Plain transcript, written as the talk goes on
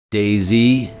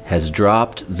Dayz has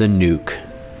dropped the nuke.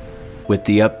 With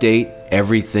the update,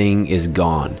 everything is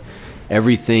gone.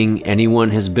 Everything anyone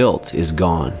has built is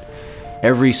gone.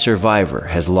 Every survivor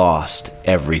has lost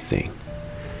everything.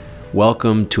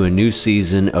 Welcome to a new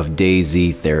season of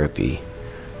Dayz therapy.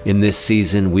 In this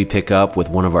season, we pick up with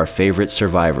one of our favorite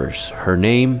survivors. Her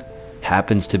name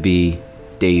happens to be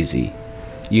Dayz.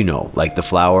 You know, like the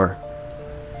flower.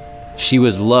 She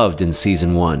was loved in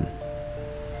Season 1.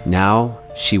 Now,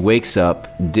 she wakes up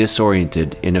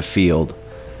disoriented in a field.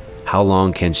 How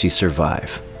long can she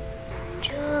survive?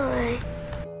 Joy.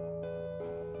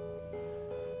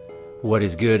 What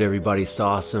is good, everybody?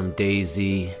 Sawsome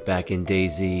Dayz back in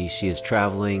Dayz. She is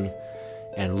traveling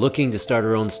and looking to start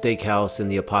her own steakhouse in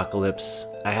the apocalypse.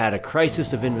 I had a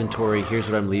crisis of inventory. Here's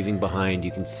what I'm leaving behind.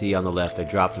 You can see on the left, I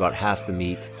dropped about half the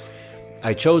meat.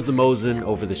 I chose the Mosin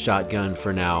over the shotgun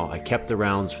for now. I kept the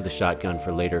rounds for the shotgun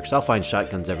for later, because I'll find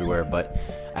shotguns everywhere, but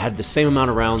I had the same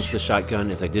amount of rounds for the shotgun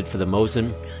as I did for the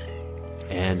Mosin.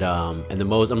 And the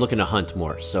Mosin, I'm looking to hunt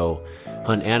more, so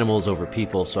hunt animals over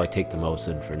people, so I take the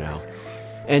Mosin for now.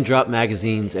 And drop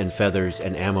magazines and feathers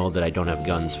and ammo that I don't have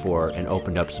guns for, and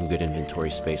opened up some good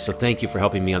inventory space. So thank you for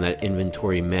helping me on that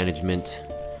inventory management.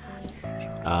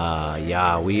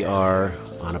 Yeah, we are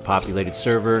on a populated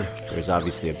server. There's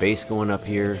obviously a base going up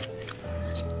here.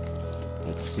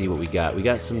 Let's see what we got. We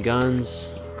got some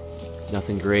guns.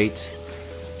 Nothing great.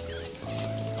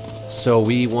 So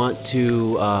we want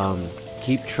to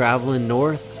keep traveling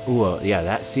north. Ooh, yeah,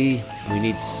 that, see, we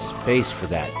need space for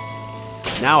that.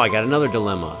 Now I got another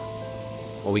dilemma.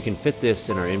 Well, we can fit this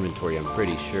in our inventory, I'm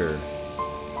pretty sure.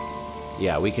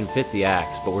 Yeah, we can fit the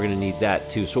axe, but we're going to need that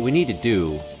too. So what we need to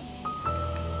do,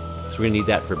 so we're going to need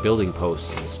that for building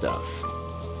posts and stuff.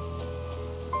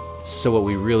 So what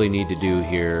we really need to do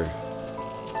here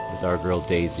with our girl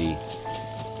Dayz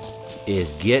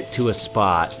is get to a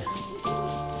spot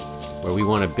where we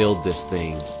want to build this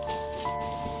thing.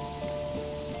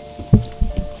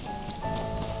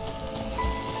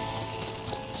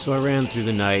 So I ran through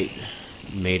the night,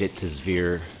 made it to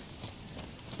Zvir.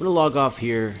 I'm going to log off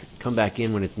here, come back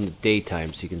in when it's in the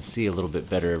daytime so you can see a little bit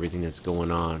better everything that's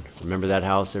going on. Remember that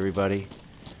house, everybody?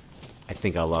 I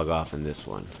think I'll log off in this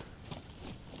one.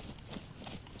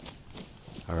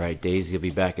 Alright, Dayz, you'll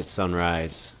be back at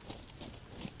sunrise.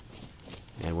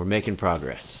 And we're making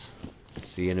progress.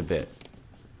 See you in a bit.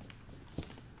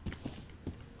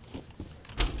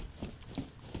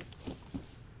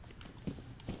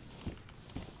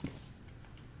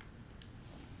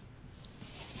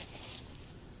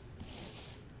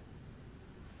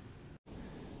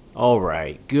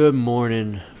 Alright, good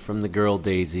morning from the girl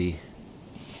Dayz.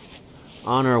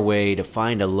 On our way to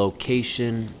find a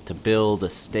location to build a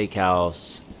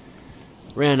steakhouse.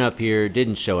 Ran up here,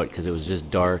 didn't show it because it was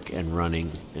just dark and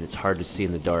running, and it's hard to see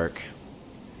in the dark.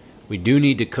 We do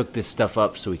need to cook this stuff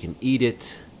up so we can eat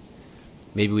it.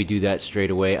 Maybe we do that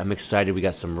straight away. I'm excited we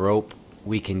got some rope.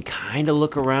 We can kind of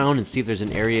look around and see if there's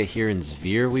an area here in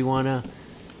Zvir we want to...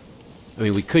 I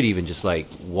mean, we could even just like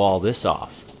wall this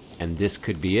off. And this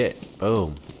could be it.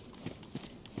 Boom.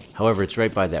 However, it's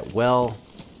right by that well.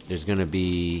 There's going to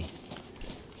be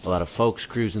a lot of folks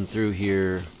cruising through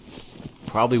here.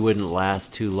 Probably wouldn't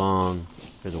last too long.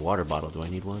 There's a water bottle. Do I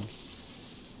need one?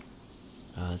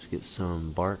 Let's get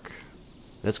some bark.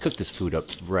 Let's cook this food up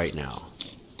right now.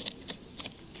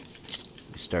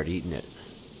 We start eating it.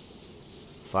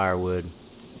 Firewood.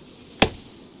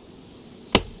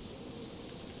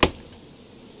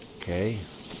 Okay.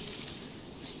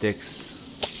 Sticks.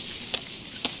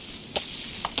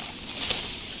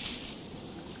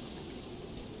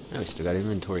 Now we still got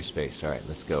inventory space. Alright,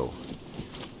 let's go. I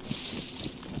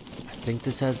think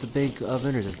this has the big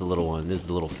oven, or is this the little one? This is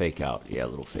the little fake out. Yeah,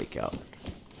 little fake out.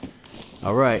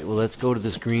 Alright, well, let's go to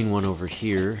this green one over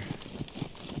here.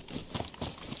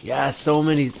 Yeah, so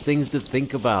many things to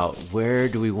think about. Where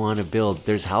do we want to build?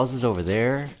 There's houses over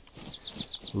there.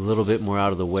 A little bit more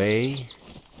out of the way.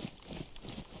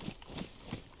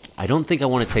 I don't think I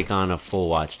want to take on a full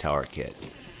watchtower kit.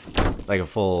 Like a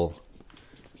full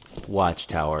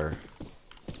watchtower.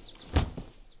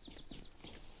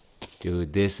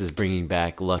 Dude, this is bringing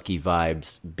back Lucky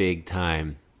vibes big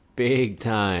time. Big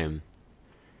time.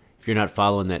 If you're not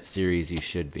following that series, you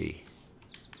should be.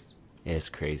 It's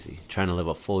crazy. Trying to live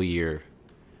a full year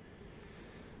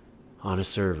on a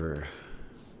server.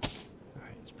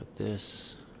 Alright, let's put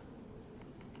this.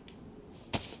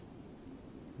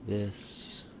 This.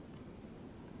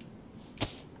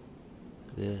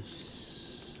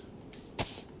 This.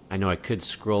 I know I could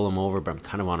scroll them over, but I'm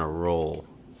kind of on a roll.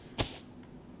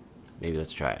 Maybe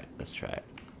let's try it. Let's try it.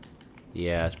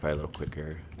 Yeah, it's probably a little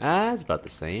quicker. Ah, it's about the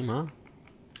same, huh?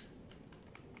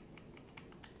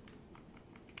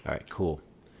 Alright, cool.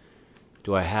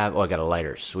 Do I have... Oh, I got a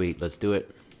lighter. Sweet. Let's do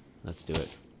it. Let's do it.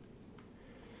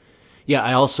 Yeah,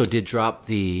 I also did drop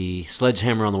the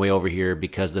sledgehammer on the way over here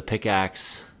because the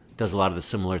pickaxe does a lot of the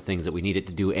similar things that we need it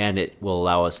to do, and it will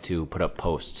allow us to put up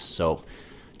posts. So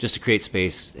just to create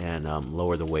space and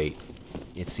lower the weight,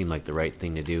 it seemed like the right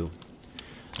thing to do.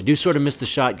 I do sort of miss the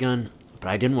shotgun, but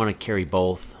I didn't want to carry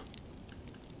both.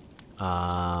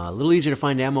 A little easier to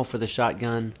find ammo for the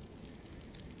shotgun.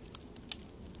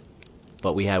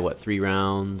 But we had, what, 3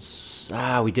 rounds?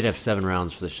 We did have 7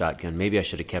 rounds for the shotgun. Maybe I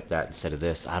should have kept that instead of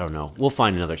this. I don't know. We'll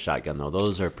find another shotgun, though.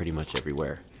 Those are pretty much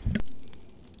everywhere.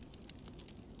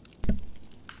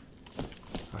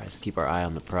 Alright, let's keep our eye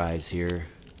on the prize here.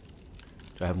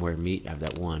 Do I have more meat? I have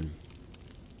that one.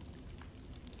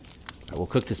 Alright, we'll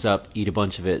cook this up, eat a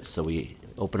bunch of it, so we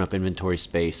open up inventory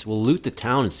space. We'll loot the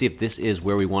town and see if this is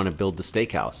where we want to build the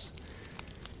steakhouse.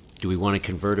 Do we want to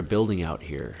convert a building out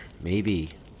here? Maybe.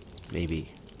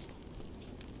 Maybe.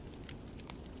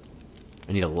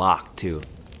 I need a lock, too.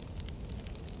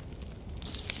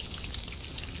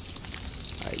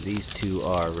 Alright, these two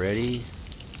are ready.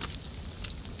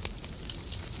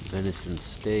 Venison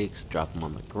steaks, drop them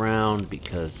on the ground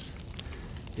because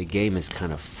the game is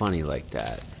kind of funny like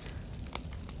that.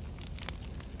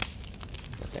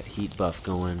 Got that heat buff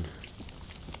going.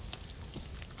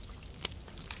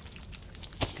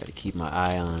 Gotta keep my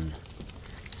eye on.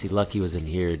 See, Lucky was in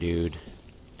here, dude.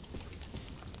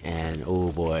 And,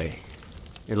 oh boy.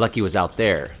 Lucky was out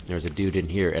there. There was a dude in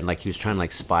here, and like he was trying to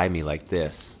like spy me like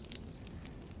this.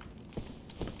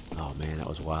 Oh man, that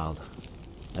was wild.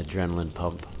 Adrenaline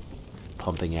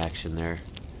pumping action there.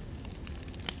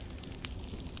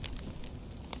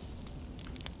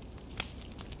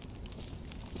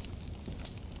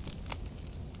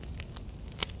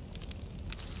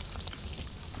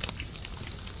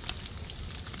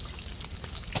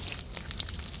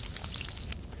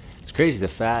 It's crazy the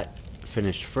fat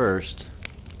finished first.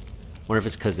 Wonder if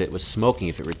it's because it was smoking,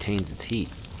 if it retains its heat.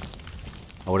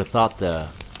 I would have thought the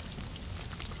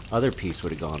other piece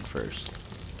would have gone first.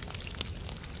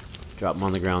 Drop them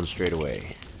on the ground straight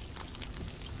away.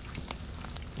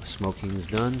 Smoking is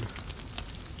done.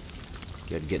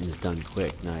 Good, getting this done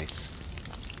quick. Nice.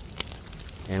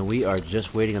 And we are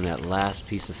just waiting on that last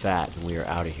piece of fat, and we are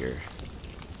out of here.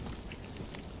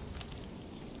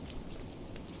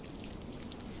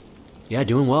 Yeah,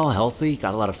 doing well, healthy.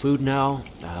 Got a lot of food now.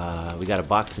 We got a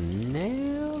box of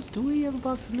nails. Do we have a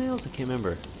box of nails? I can't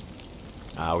remember.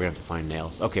 We're gonna have to find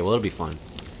nails. Okay, well, it'll be fun.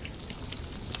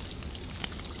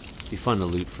 Be fun to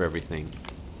loot for everything.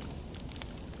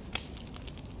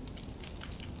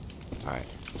 Alright,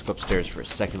 let's go upstairs for a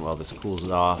second while this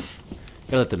cools off.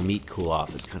 Gotta let the meat cool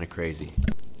off. It's kind of crazy.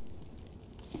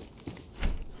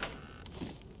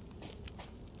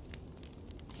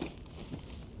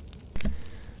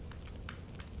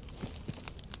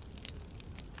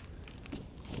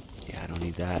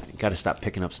 That. Gotta stop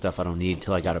picking up stuff I don't need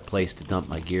till I got a place to dump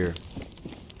my gear.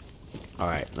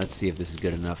 Alright, let's see if this is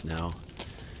good enough now.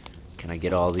 Can I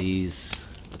get all these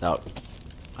without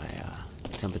my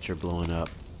temperature blowing up?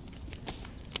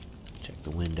 Check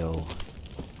the window.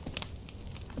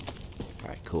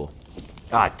 Alright, cool.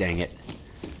 Ah, dang it.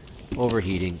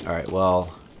 Overheating. Alright,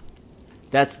 well,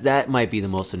 that might be the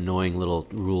most annoying little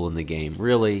rule in the game.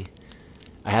 Really?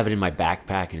 I have it in my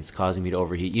backpack and it's causing me to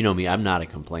overheat. You know me, I'm not a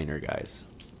complainer, guys.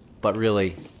 But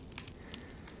really,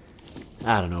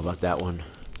 I don't know about that one.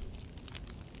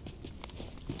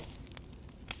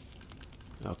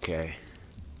 Okay.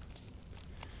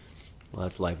 Well,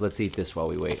 that's life. Let's eat this while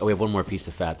we wait. Oh, we have one more piece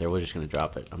of fat there. We're just going to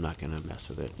drop it. I'm not going to mess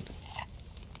with it.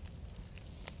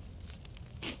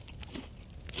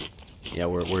 Yeah,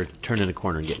 we're turning a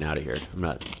corner and getting out of here. I'm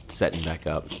not setting back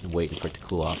up and waiting for it to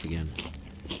cool off again.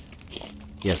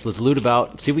 Yes, let's loot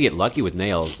about. See if we get lucky with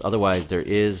nails. Otherwise, there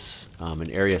is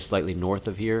an area slightly north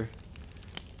of here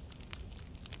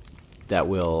that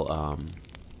will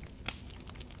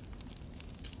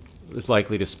is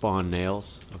likely to spawn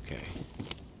nails. Okay.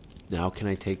 Now can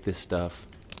I take this stuff?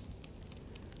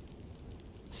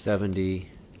 70.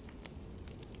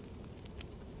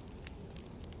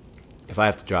 If I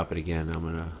have to drop it again, I'm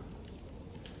gonna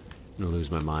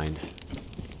lose my mind.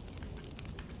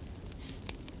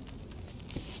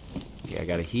 I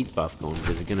got a heat buff going.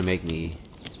 Is it going to make me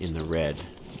in the red?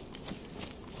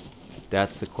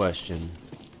 That's the question.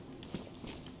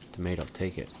 Tomato,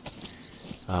 take it.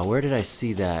 Where did I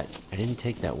see that? I didn't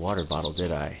take that water bottle,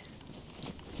 did I?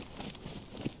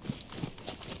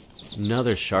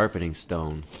 Another sharpening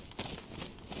stone.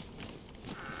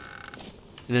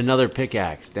 And another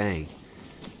pickaxe, dang.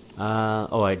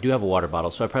 Oh, I do have a water bottle,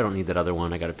 so I probably don't need that other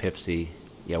one. I got a Pepsi.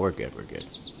 Yeah, we're good, we're good.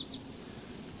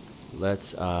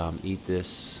 Let's eat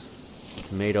this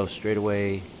tomato straight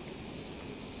away.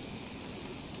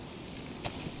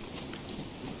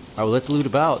 Alright, well, let's loot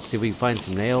about. See if we can find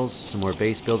some nails, some more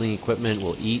base building equipment.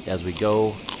 We'll eat as we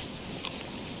go.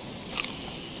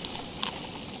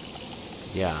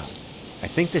 Yeah. I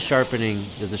think the sharpening...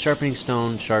 Does the sharpening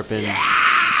stone sharpen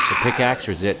the pickaxe,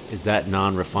 or is that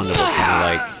non-refundable? Kind of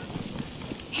like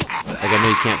I know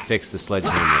you can't fix the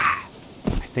sledgehammer.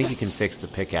 I think you can fix the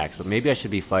pickaxe, but maybe I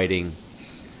should be fighting...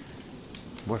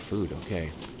 More food, okay.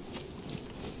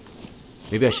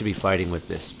 Maybe I should be fighting with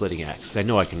this splitting axe, because I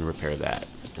know I can repair that.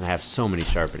 And I have so many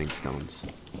sharpening stones.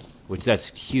 Which, that's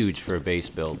huge for a base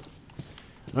build. I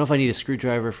don't know if I need a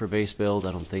screwdriver for a base build.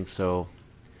 I don't think so.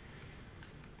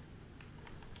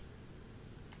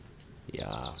 Yeah.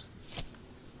 Alright,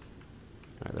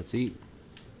 let's eat.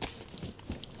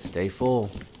 Stay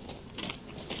full.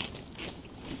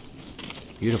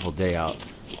 Beautiful day out.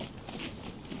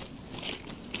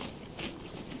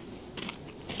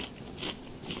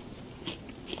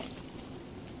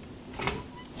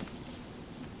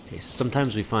 Okay,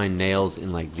 sometimes we find nails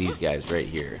in like these guys right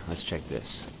here. Let's check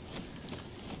this.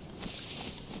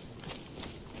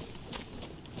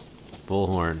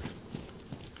 Bullhorn.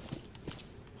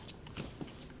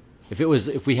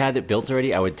 If we had it built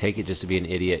already, I would take it just to be an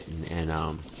idiot and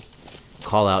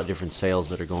call out different sales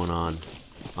that are going on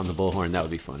the bullhorn. That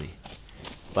would be funny.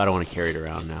 But I don't want to carry it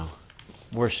around now.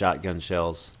 More shotgun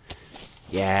shells.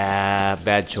 Yeah,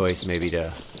 bad choice maybe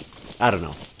to... I don't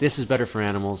know. This is better for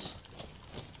animals.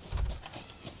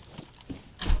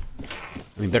 I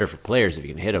mean, better for players if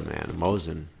you can hit them, man.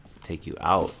 Mosin take you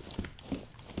out.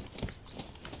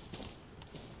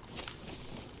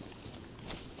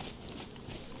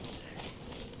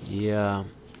 Yeah.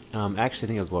 Actually, I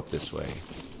think I'll go up this way.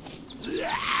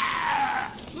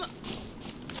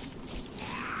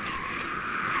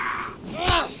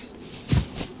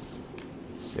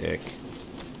 Sick.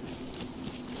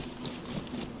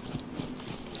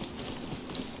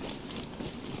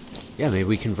 Yeah, maybe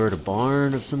we convert a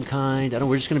barn of some kind. I don't know,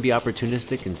 we're just going to be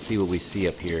opportunistic and see what we see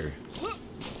up here.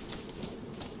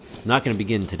 It's not going to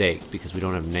begin today because we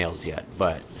don't have nails yet,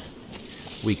 but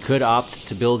we could opt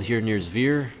to build here near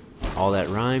Zvir. All that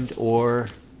rhymed, or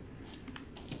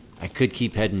I could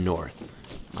keep heading north.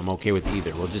 I'm okay with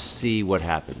either. We'll just see what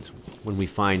happens when we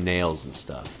find nails and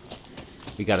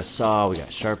stuff. We got a saw, we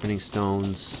got sharpening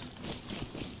stones.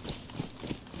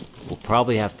 We'll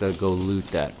probably have to go loot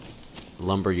that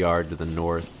lumber yard to the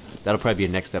north. That'll probably be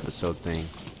a next episode thing.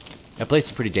 That place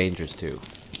is pretty dangerous too.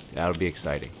 That'll be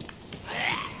exciting.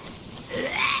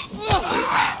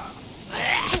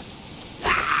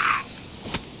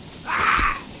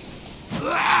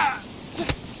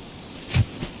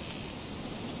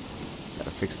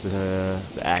 Fix the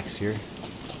axe here.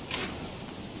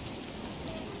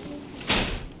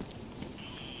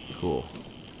 Cool.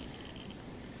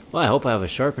 Well, I hope I have a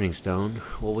sharpening stone.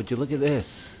 Well, would you look at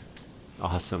this?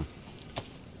 Awesome.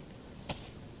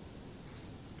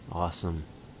 Awesome.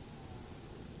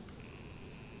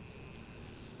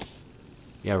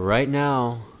 Yeah, right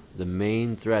now, the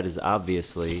main threat is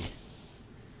obviously,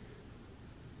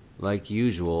 like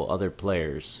usual, other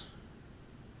players.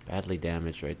 Badly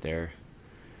damaged right there.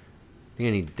 I think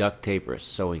I need duct tape or a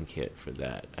sewing kit for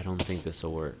that. I don't think this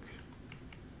will work.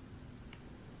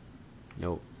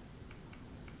 Nope.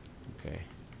 Okay.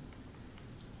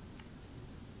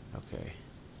 Okay.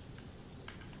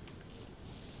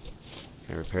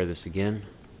 Can I repair this again?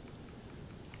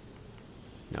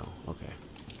 No. Okay.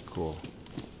 Cool.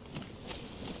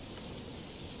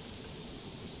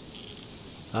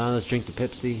 Let's drink the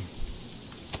Pepsi.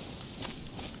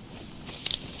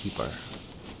 Keep our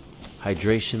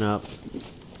hydration up.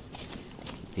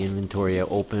 Keep the inventory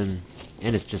open.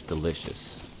 And it's just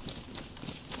delicious.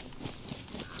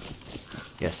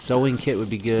 Yeah, sewing kit would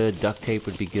be good. Duct tape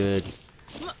would be good.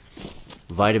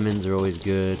 Vitamins are always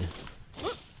good.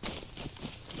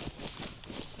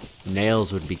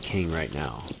 Nails would be king right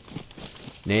now.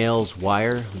 Nails,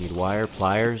 wire. We need wire,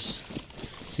 pliers.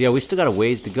 So yeah, we still got a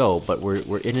ways to go, but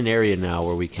we're in an area now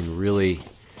where we can really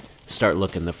start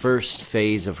looking. The first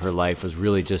phase of her life was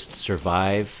really just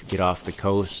survive, get off the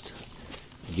coast,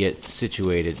 get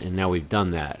situated, and now we've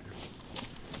done that.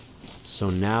 So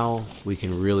now we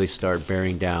can really start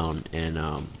bearing down and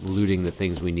looting the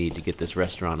things we need to get this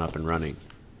restaurant up and running.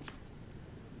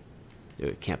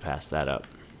 Dude, can't pass that up.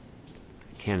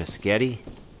 Can of sketty?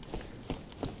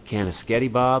 Can of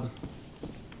sketty, Bob?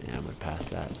 Yeah, I'm gonna pass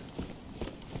that.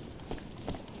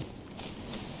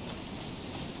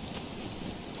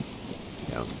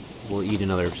 Yeah, we'll eat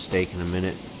another steak in a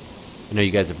minute. I know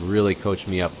you guys have really coached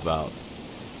me up about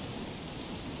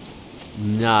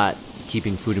not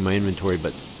keeping food in my inventory,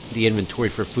 but the inventory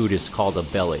for food is called a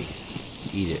belly.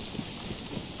 Eat it.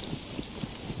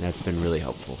 That's been really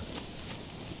helpful.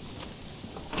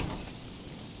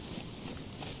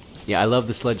 Yeah, I love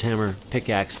the sledgehammer.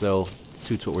 Pickaxe, though,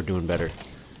 suits what we're doing better.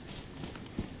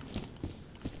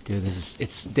 Dude,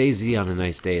 it's Dayz on a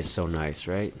nice day is so nice,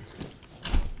 right?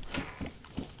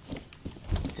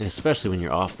 And especially when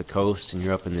you're off the coast and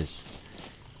you're up in this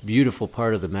beautiful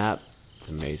part of the map. It's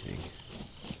amazing.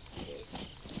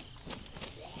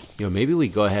 You know, maybe we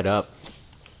go ahead up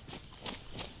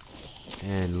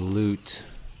and loot.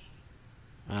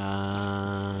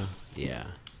 Yeah.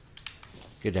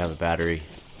 Good to have a battery.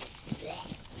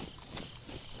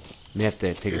 May have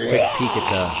to take a quick peek at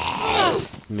the...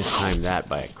 Mistime that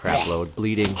by a crap load.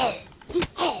 Bleeding.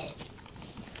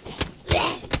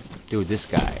 Dude, this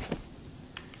guy.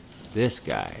 This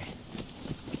guy.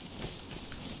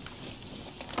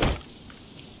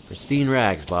 Pristine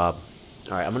rags, Bob.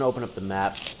 Alright, I'm gonna open up the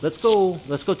map. Let's go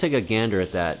take a gander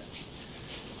at that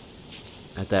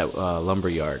lumber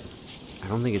yard. I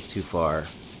don't think it's too far.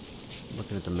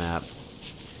 Looking at the map.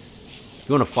 If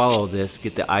you want to follow this,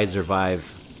 get the I Survive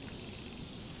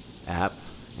app.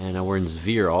 And we're in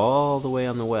Zvir, all the way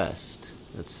on the west.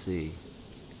 Let's see.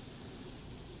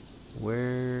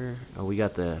 Where... Oh, we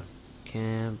got the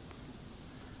camp.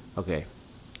 Okay.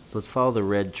 So let's follow the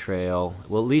red trail.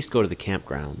 We'll at least go to the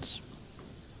campgrounds.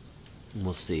 And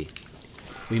we'll see.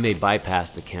 We may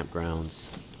bypass the campgrounds.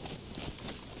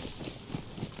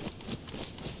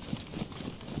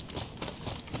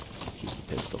 Keep the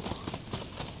pistol.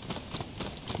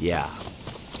 Yeah.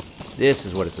 This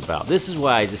is what it's about. This is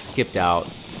why I just skipped out.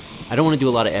 I don't want to do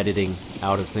a lot of editing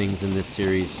out of things in this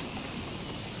series,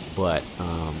 but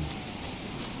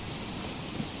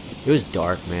it was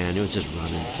dark, man. It was just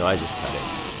running, so I just cut it.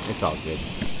 It's all good.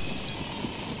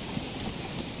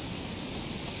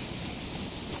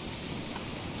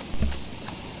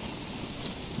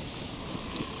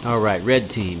 All right, red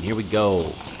team, here we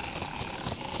go.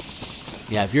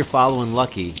 Yeah, if you're following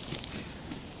Lucky,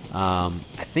 I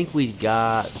think we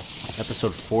got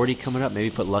episode 40 coming up. Maybe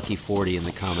put Lucky 40 in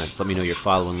the comments. Let me know you're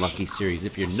following Lucky series.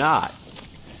 If you're not,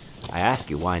 I ask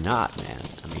you, why not, man?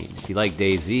 I mean, if you like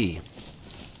Dayz,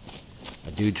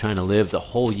 a dude trying to live the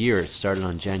whole year started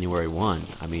on January 1.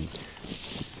 I mean,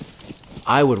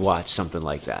 I would watch something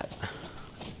like that.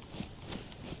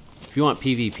 If you want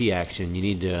PvP action, you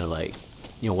need to, like,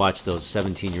 you know, watch those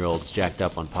 17-year-olds jacked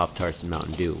up on Pop-Tarts and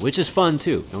Mountain Dew, which is fun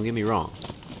too, don't get me wrong.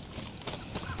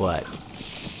 But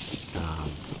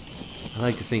I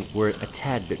like to think we're a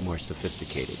tad bit more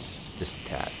sophisticated. Just a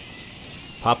tad.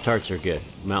 Pop-Tarts are good.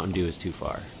 Mountain Dew is too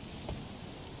far.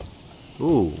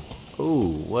 Ooh.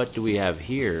 Ooh, what do we have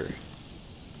here?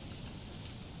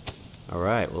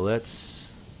 Alright, well, let's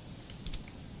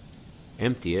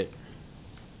empty it.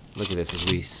 Look at this as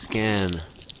we scan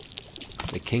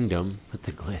the kingdom with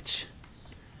the glitch.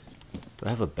 Do I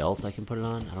have a belt I can put it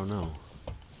on? I don't know.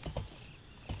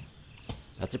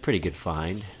 That's a pretty good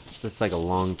find. That's like a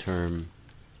long-term...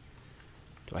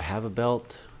 Do I have a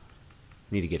belt?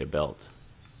 Need to get a belt.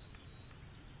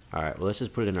 Alright, well, let's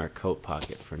just put it in our coat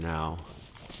pocket for now.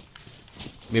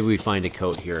 Maybe we find a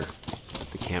coat here at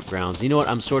the campgrounds. You know what?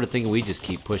 I'm sort of thinking we just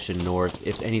keep pushing north.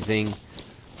 If anything,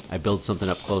 I build something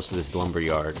up close to this lumber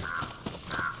yard.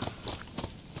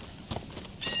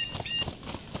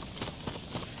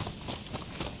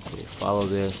 Okay, follow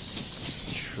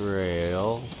this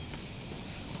trail.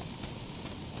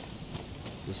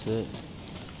 Is this it?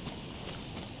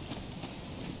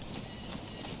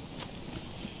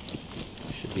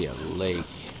 Should be a lake.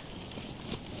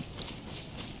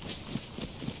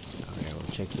 Okay,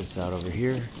 we'll check this out over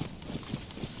here.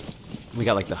 We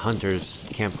got like the hunters'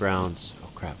 campgrounds. Oh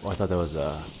crap! Oh, I thought that was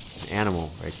an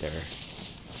animal right there.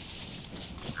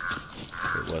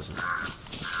 It wasn't.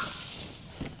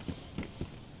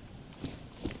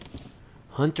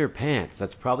 Hunter pants.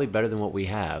 That's probably better than what we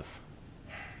have.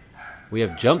 We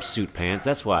have jumpsuit pants.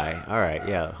 That's why. All right,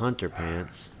 yeah, hunter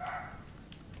pants.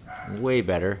 Way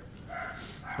better.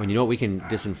 When you know what, we can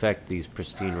disinfect these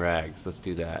pristine rags. Let's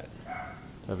do that. Do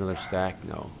I have another stack?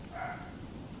 No.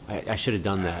 I should have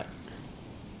done that.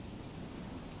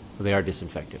 Well, they are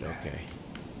disinfected. Okay.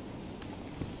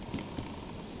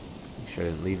 Make sure I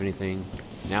didn't leave anything.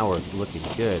 Now we're looking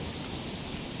good.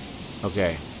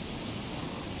 Okay.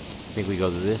 I think we go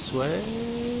this way. I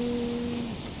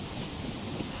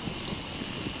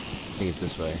think it's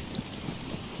this way.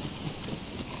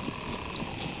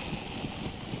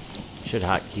 Should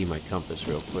hotkey my compass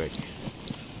real quick.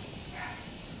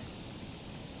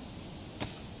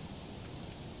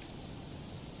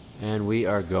 And we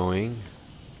are going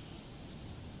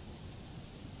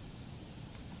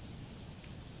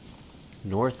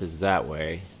North is that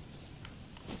way.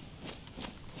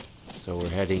 So we're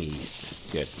heading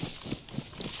east. Good.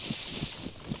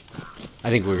 I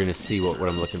think we're going to see what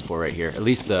I'm looking for right here. At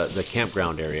least the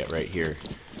campground area right here.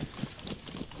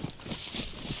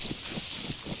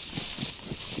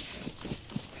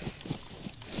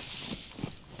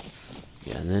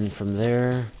 Yeah, and then from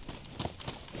there,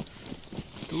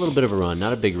 a little bit of a run.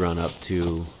 Not a big run up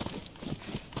to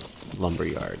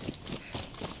Lumberyard.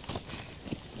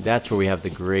 That's where we have the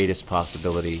greatest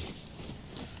possibility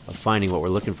of finding what we're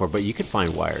looking for. But you could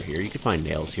find wire here. You could find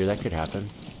nails here. That could happen.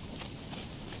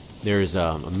 There's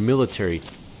a military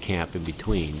camp in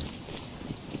between.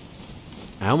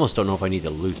 I almost don't know if I need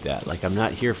to loot that. Like, I'm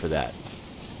not here for that.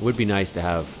 It would be nice to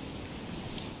have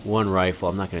one rifle.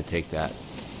 I'm not going to take that.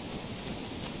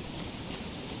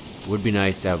 It would be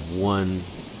nice to have one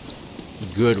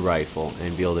good rifle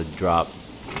and be able to drop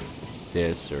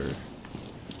this, or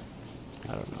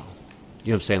I don't know.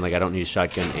 You know what I'm saying? Like, I don't need a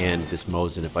shotgun and this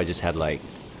Mosin if I just had like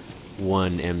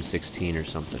one M16 or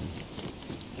something.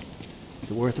 Is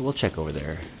it worth it? We'll check over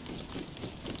there.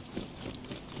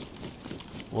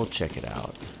 We'll check it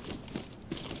out.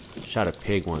 Shot a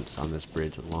pig once on this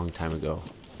bridge a long time ago.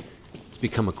 It's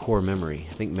become a core memory.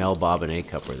 I think Mel, Bob, and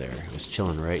A-Cup were there. It was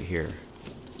chilling right here.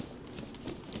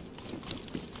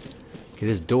 Okay,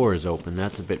 this door is open.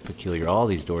 That's a bit peculiar. All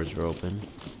these doors are open.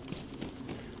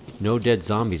 No dead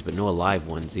zombies, but no alive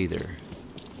ones either.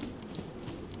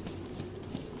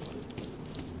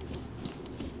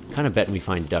 Kind of betting we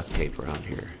find duct tape around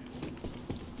here.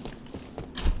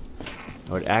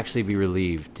 I would actually be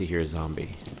relieved to hear a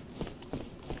zombie.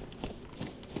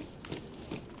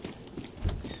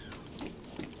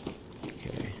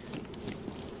 Okay.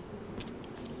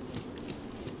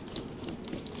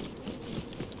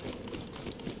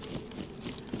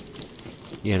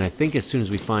 Yeah, and I think as soon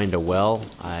as we find a well,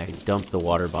 I dump the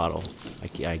water bottle.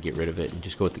 I get rid of it and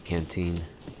just go with the canteen.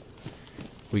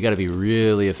 We got to be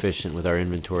really efficient with our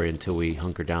inventory until we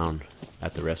hunker down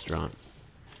at the restaurant.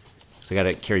 So I got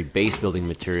to carry base building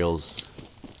materials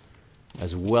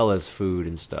as well as food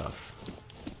and stuff.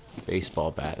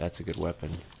 Baseball bat, that's a good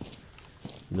weapon.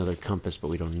 Another compass, but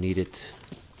we don't need it.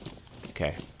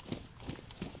 Okay.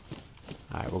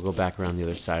 Alright, we'll go back around the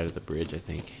other side of the bridge, I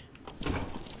think.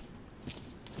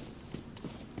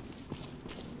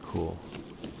 Cool.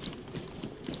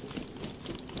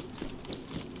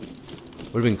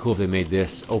 Would have been cool if they made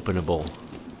this openable.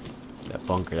 That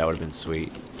bunker, that would have been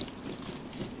sweet.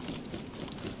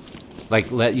 Like,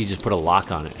 let you just put a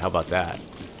lock on it. How about that?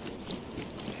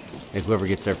 Like, whoever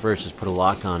gets there first, just put a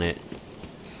lock on it.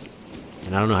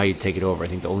 And I don't know how you'd take it over. I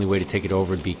think the only way to take it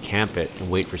over would be camp it and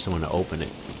wait for someone to open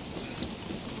it.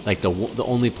 Like, the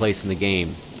only place in the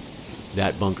game,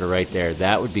 that bunker right there,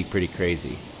 that would be pretty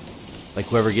crazy. Like,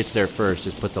 whoever gets there first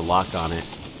just puts a lock on it.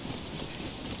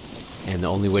 And the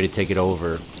only way to take it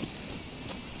over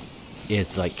is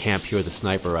to, like, camp here with a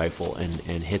sniper rifle and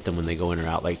hit them when they go in or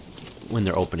out, like, when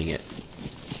they're opening it.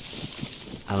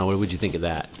 I don't know, what would you think of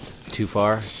that? Too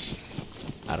far?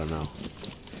 I don't know.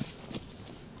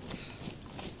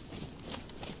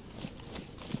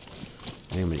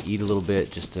 I think I'm going to eat a little bit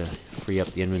just to free up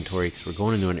the inventory, because we're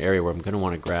going into an area where I'm going to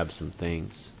want to grab some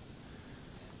things.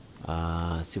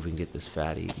 Let's see if we can get this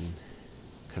fat eaten.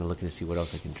 Kind of looking to see what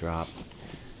else I can drop.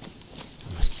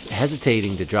 I'm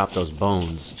hesitating to drop those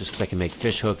bones just because I can make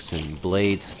fish hooks and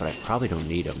blades, but I probably don't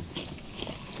need them.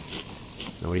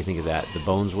 Now, what do you think of that? The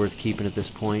bones worth keeping at this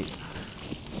point?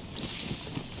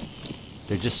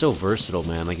 They're just so versatile,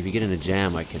 man. Like, if you get in a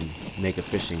jam, I can make a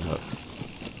fishing hook.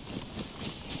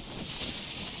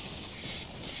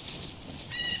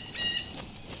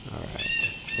 Alright.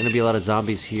 Gonna be a lot of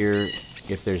zombies here.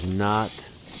 If there's not...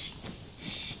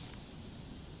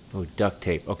 Oh, duct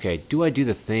tape. Okay, do I do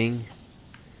the thing?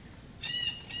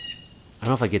 I don't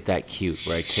know if I get that cute,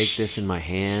 where I take this in my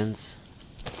hands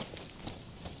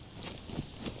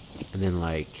and then,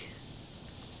 like,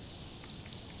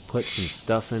 put some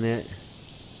stuff in it.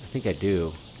 I think I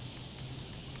do.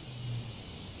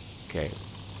 Okay,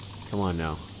 come on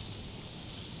now.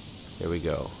 There we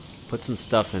go. Put some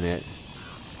stuff in it.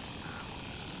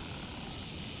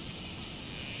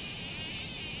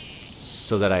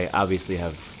 So that I obviously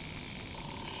have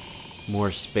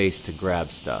more space to grab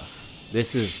stuff.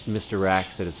 This is Mr.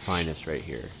 Rax at his finest right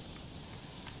here.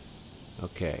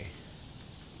 Okay.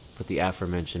 Put the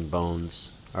aforementioned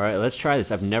bones. Alright, let's try this.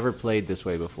 I've never played this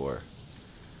way before.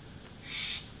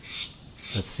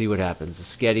 Let's see what happens. The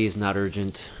sketty is not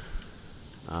urgent.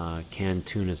 Canned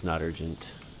tuna is not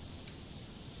urgent.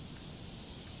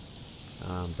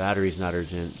 Battery's not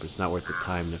urgent, but it's not worth the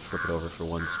time to flip it over for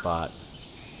one spot.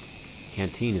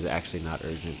 Canteen is actually not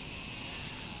urgent.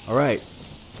 Alright.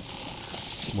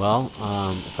 Well,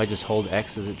 if I just hold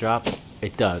X, does it drop?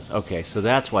 It does. Okay, so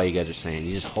that's why you guys are saying.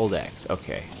 You just hold X.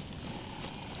 Okay.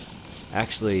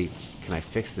 Actually, can I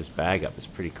fix this bag up? It's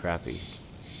pretty crappy.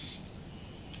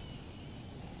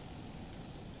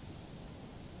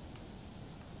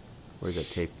 Where'd the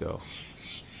tape go?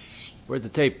 Where'd the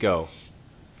tape go?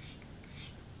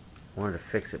 I wanted to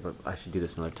fix it, but I should do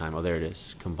this another time. Oh, there it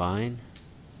is. Combine.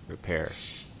 Repair.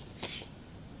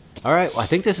 Alright, well, I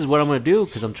think this is what I'm going to do,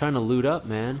 because I'm trying to loot up,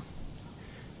 man.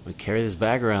 I'm going to carry this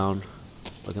bag around,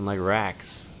 looking like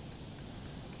racks.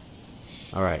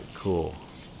 Alright, cool.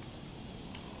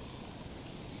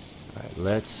 Alright,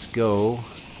 let's go.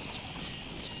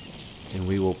 And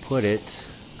we will put it...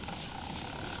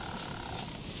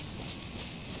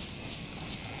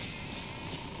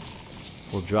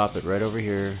 We'll drop it right over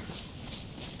here.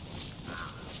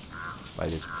 By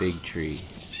this big tree.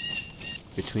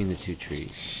 Between the two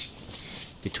trees.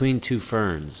 Between two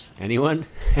ferns. Anyone?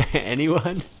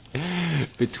 Anyone?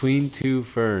 Between two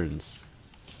ferns.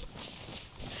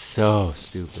 So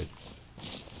stupid.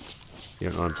 You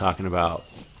don't know what I'm talking about.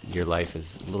 Your life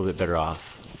is a little bit better off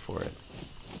for it.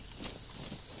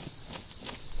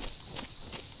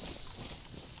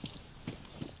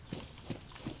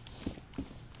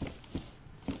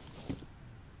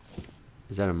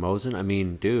 Is that a Mosin? I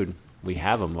mean, dude, we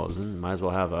have a Mosin. Might as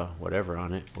well have a whatever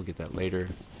on it. We'll get that later.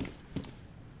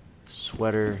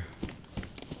 Sweater.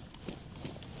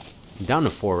 I'm down to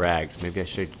 4 rags. Maybe I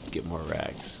should get more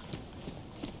rags.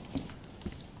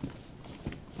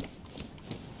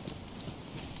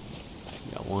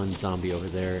 Got one zombie over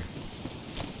there.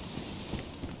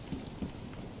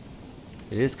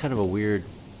 It is kind of a weird...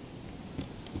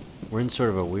 We're in sort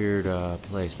of a weird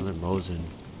place. Another Mosin.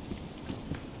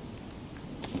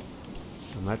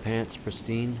 Are my pants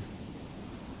pristine?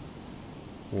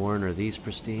 Worn, are these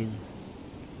pristine?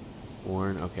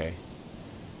 Worn, okay.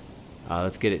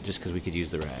 Let's get it just because we could use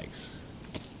the rags.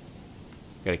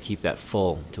 Gotta keep that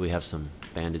full until we have some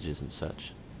bandages and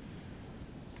such.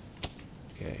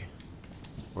 Okay.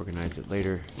 Organize it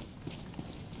later.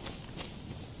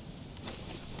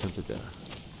 Tempted to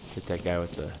hit that guy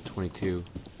with the 22.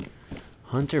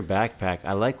 Hunter backpack.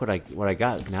 I like what I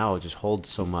got now. It just holds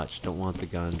so much. Don't want the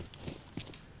gun.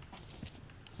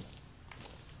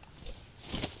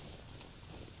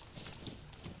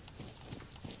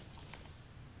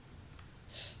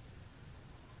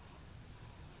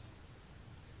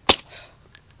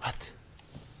 What?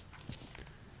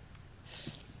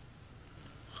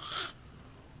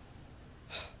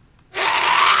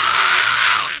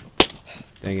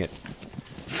 Dang it.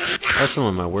 That's some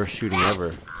of my worst shooting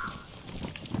ever.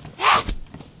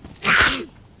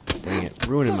 Dang it.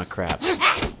 Ruining my crap.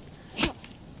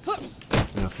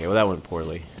 Okay, well that went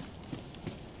poorly.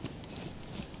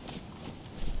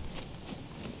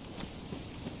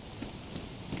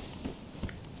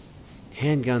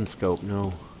 Handgun scope,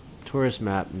 no. Tourist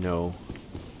map, no.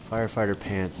 Firefighter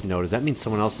pants, no. Does that mean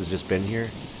someone else has just been here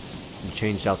and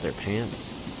changed out their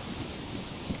pants?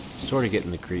 Sort of getting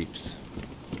the creeps.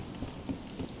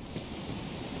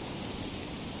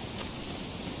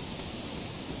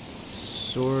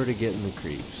 Sort of getting the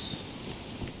creeps.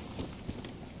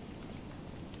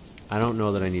 I don't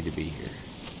know that I need to be here.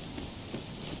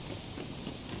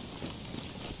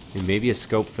 And maybe a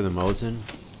scope for the Mosin.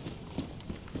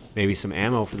 Maybe some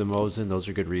ammo for the Mosin. Those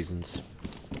are good reasons.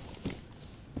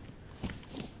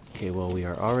 Okay, well, we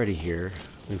are already here.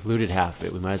 We've looted half of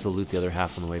it. We might as well loot the other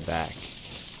half on the way back.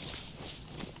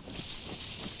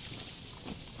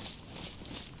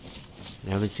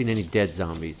 I haven't seen any dead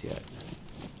zombies yet.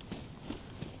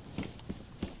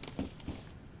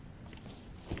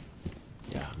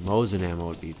 Yeah, Mosin ammo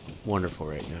would be wonderful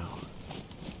right now.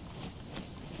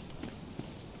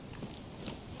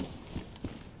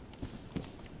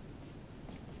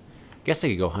 Guess I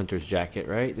could go Hunter's jacket,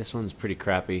 right? This one's pretty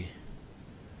crappy.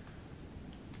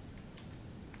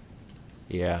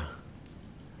 Yeah.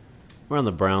 We're on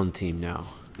the brown team now.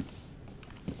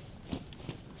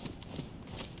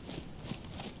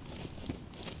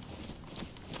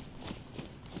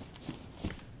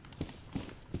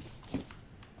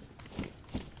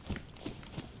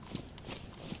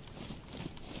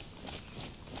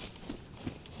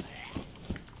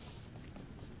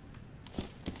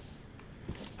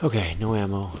 Okay, no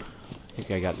ammo. I think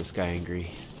I got this guy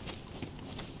angry.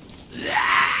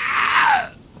 I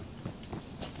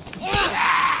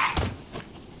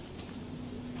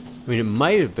mean, it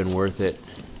might have been worth it.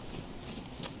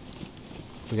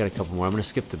 We got a couple more. I'm going to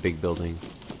skip the big building.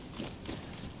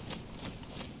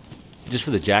 Just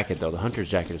for the jacket, though. The hunter's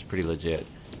jacket is pretty legit.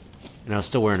 And I was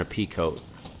still wearing a pea coat.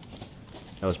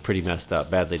 That was pretty messed up,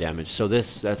 badly damaged. So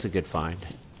that's a good find.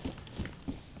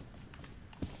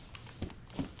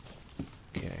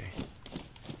 Okay.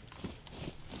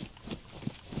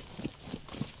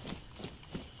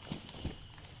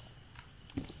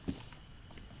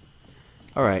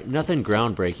 Alright, nothing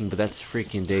groundbreaking, but that's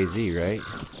freaking Dayz, right?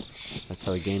 That's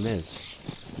how the game is.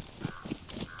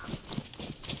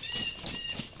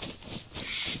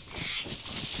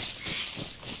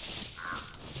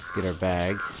 Let's get our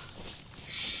bag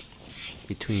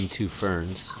between two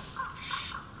ferns.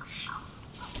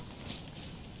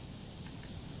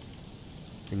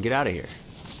 And get out of here.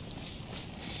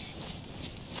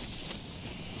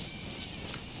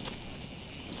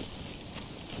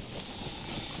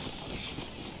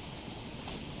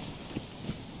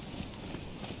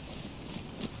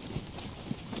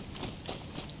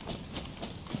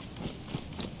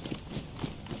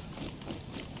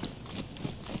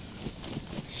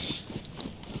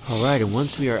 Alright, and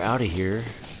once we are out of here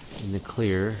in the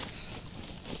clear,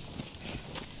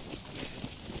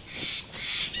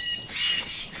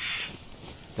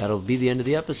 that'll be the end of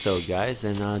the episode, guys.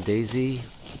 And Dayz,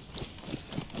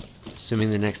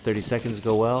 assuming the next 30 seconds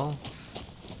go well,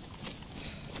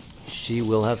 she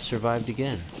will have survived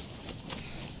again.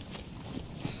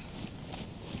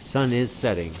 Sun is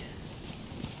setting.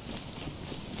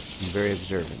 I'm very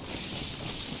observant.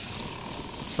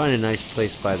 Let's find a nice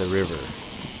place by the river.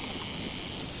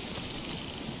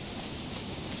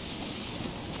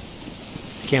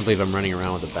 Can't believe I'm running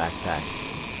around with a backpack.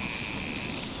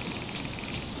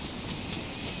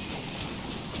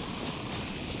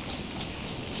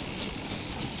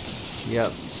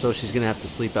 Yep, so she's gonna have to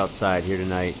sleep outside here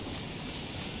tonight.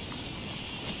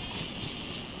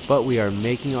 But we are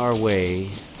making our way.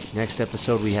 Next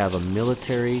episode we have a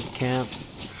military camp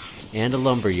and a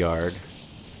lumber yard.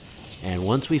 And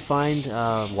once we find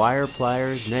wire,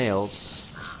 pliers, nails,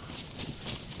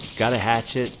 got a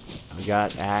hatchet, we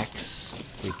got axe,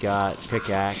 we got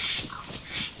pickaxe.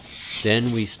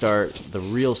 Then we start the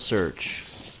real search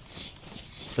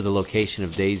for the location of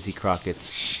Dayz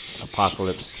Crockett's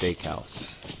Apocalypse Steakhouse.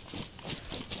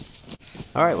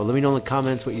 Alright, well let me know in the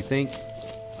comments what you think.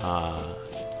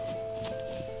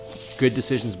 Good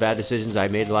decisions, bad decisions. I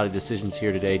made a lot of decisions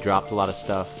here today, dropped a lot of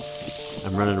stuff.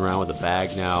 I'm running around with a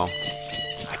bag now.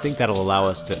 I think that'll allow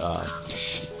us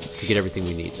to get everything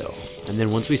we need though. And then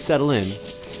once we settle in,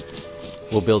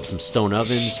 we'll build some stone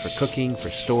ovens for cooking, for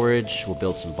storage. We'll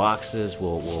build some boxes.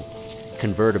 We'll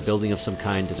convert a building of some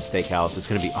kind to the steakhouse. It's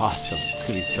going to be awesome. It's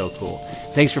going to be so cool.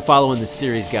 Thanks for following this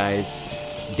series, guys.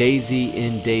 Dayz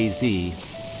in Dayz.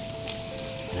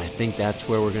 And I think that's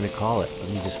where we're going to call it. Let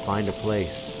me just find a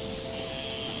place.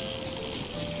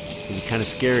 It'd be kind of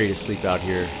scary to sleep out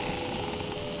here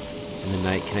in the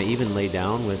night. Can I even lay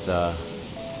down with... Do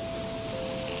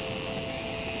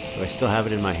I still have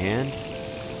it in my hand?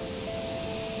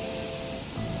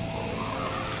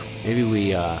 Maybe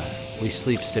we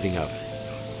sleep sitting up,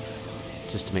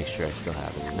 just to make sure I still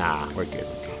have it. Nah, we're good.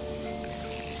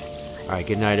 Alright,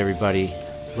 good night, everybody.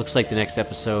 Looks like the next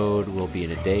episode will be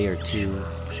in a day or two,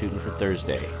 shooting for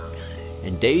Thursday.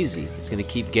 And Dayz is going to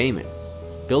keep gaming,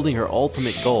 building her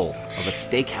ultimate goal of a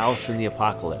steakhouse in the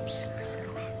apocalypse.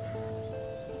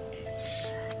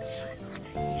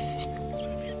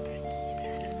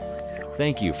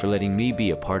 Thank you for letting me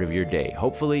be a part of your day.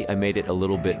 Hopefully I made it a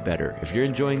little bit better. If you're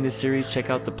enjoying this series,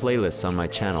 check out the playlists on my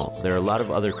channel. There are a lot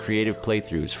of other creative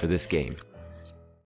playthroughs for this game.